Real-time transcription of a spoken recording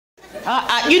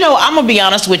You know, I'm gonna be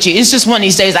honest with you. It's just one of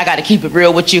these days I gotta keep it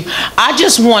real with you. I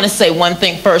just want to say one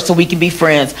thing first so we can be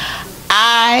friends.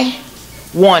 I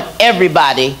want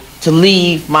everybody to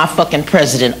leave my fucking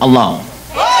president alone.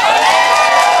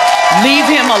 Leave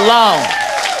him alone.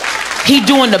 He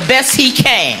doing the best he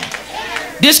can.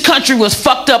 This country was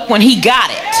fucked up when he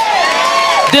got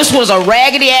it. This was a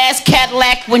raggedy ass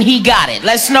Cadillac when he got it.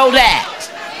 Let's know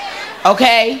that.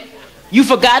 Okay? You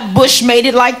forgot Bush made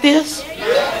it like this?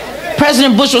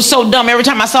 President Bush was so dumb. Every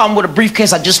time I saw him with a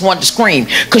briefcase, I just wanted to scream.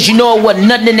 Because you know it wasn't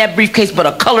nothing in that briefcase but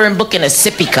a coloring book and a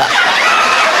sippy cup.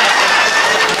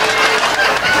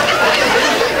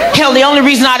 Hell, the only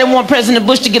reason I didn't want President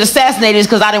Bush to get assassinated is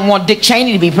because I didn't want Dick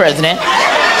Cheney to be president.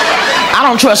 I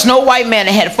don't trust no white man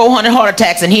that had 400 heart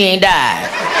attacks and he ain't died.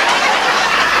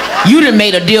 You done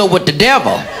made a deal with the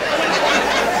devil.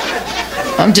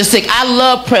 I'm just sick. I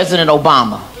love President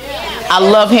Obama. I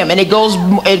love him, and it goes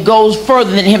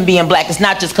further than him being black. It's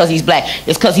not just because he's black.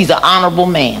 It's because he's an honorable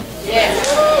man.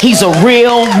 He's a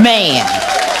real man.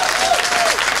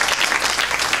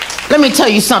 Let me tell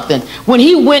you something. When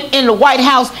he went in the White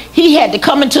House, he had to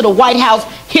come into the White House,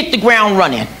 hit the ground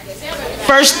running.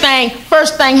 First thing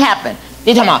happened.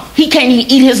 They talking about he can't even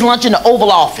eat his lunch in the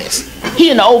Oval Office. He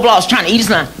in the Oval Office trying to eat his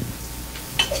lunch.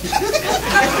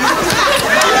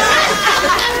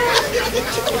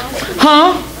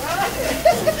 Huh?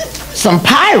 Some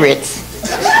pirates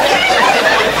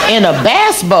in a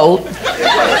bass boat.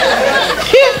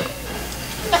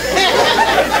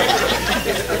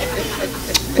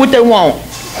 What they want?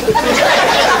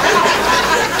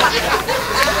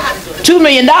 $2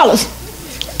 million.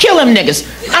 Kill them niggas.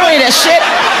 I don't need that shit.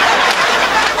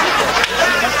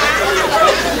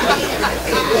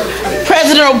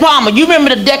 President Obama, you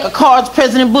remember the deck of cards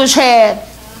President Bush had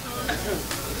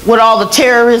with all the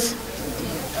terrorists?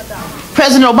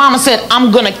 President Obama said,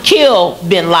 I'm gonna kill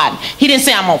bin Laden. He didn't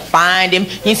say I'm gonna find him.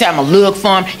 He didn't say I'm gonna look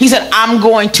for him. He said, I'm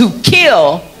going to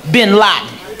kill bin Laden.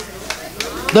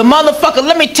 The motherfucker,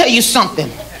 let me tell you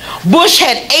something. Bush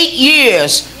had 8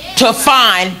 years to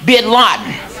find bin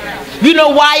Laden. You know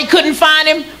why he couldn't find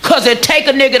him? Because it take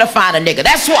a nigga to find a nigga.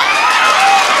 That's why.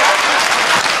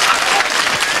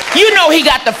 You know he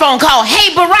got the phone call.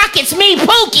 Hey, Barrack, it's me,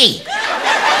 Pookie.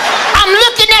 I'm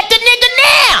looking at the nigga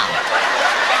now.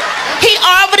 He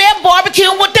over there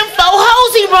barbecuing with them 4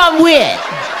 hoes he run with.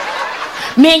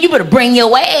 Man, you better bring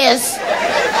your ass.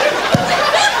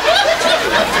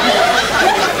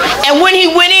 And when he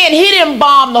went in, he didn't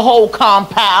bomb the whole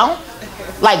compound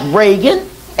like Reagan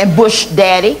and Bush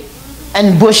daddy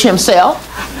and Bush himself.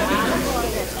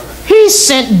 He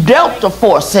sent Delta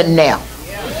Force in there.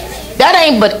 That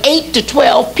ain't but 8 to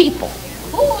 12 people.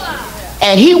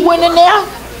 And he went in there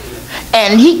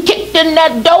and he kicked in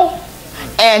that door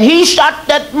and he shot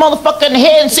that motherfucker in the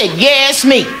head and said, yeah, it's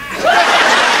me.